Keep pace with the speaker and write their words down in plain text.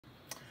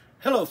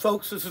Hello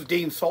folks, this is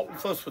Dean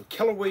Saltonfuss with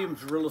Keller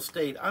Williams Real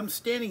Estate. I'm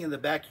standing in the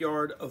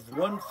backyard of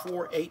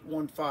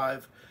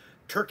 14815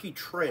 Turkey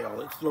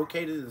Trail. It's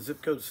located in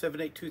zip code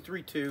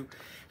 78232,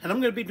 and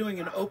I'm going to be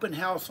doing an open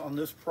house on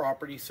this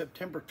property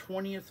September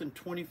 20th and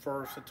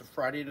 21st. It's a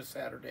Friday and a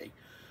Saturday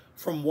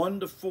from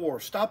 1 to 4.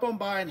 Stop on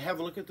by and have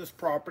a look at this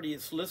property.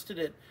 It's listed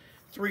at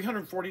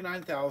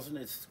 $349,000.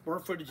 Its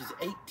square footage is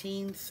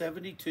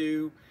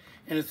 1872,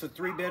 and it's a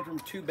 3-bedroom,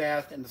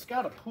 2-bath, and it's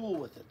got a pool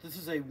with it. This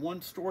is a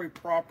 1-story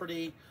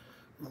property.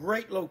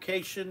 Great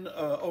location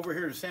over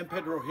here in San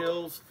Pedro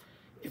Hills.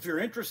 If you're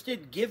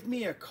interested, give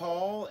me a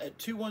call at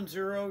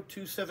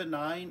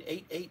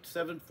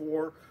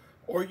 210-279-8874,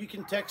 or you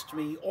can text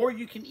me, or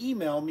you can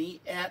email me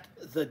at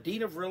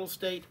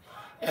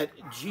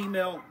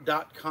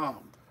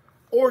thedeanofrealestate@gmail.com.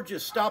 Or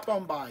just stop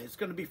on by. It's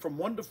going to be from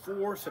 1 to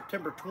 4,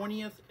 September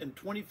 20th and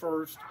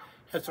 21st.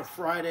 That's a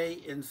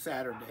Friday and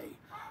Saturday.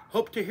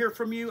 Hope to hear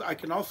from you. I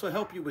can also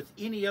help you with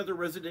any other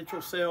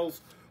residential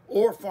sales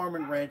or farm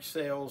and ranch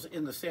sales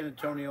in the San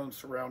Antonio and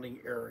surrounding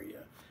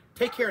area.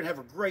 Take care and have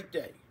a great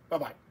day.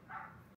 Bye-bye.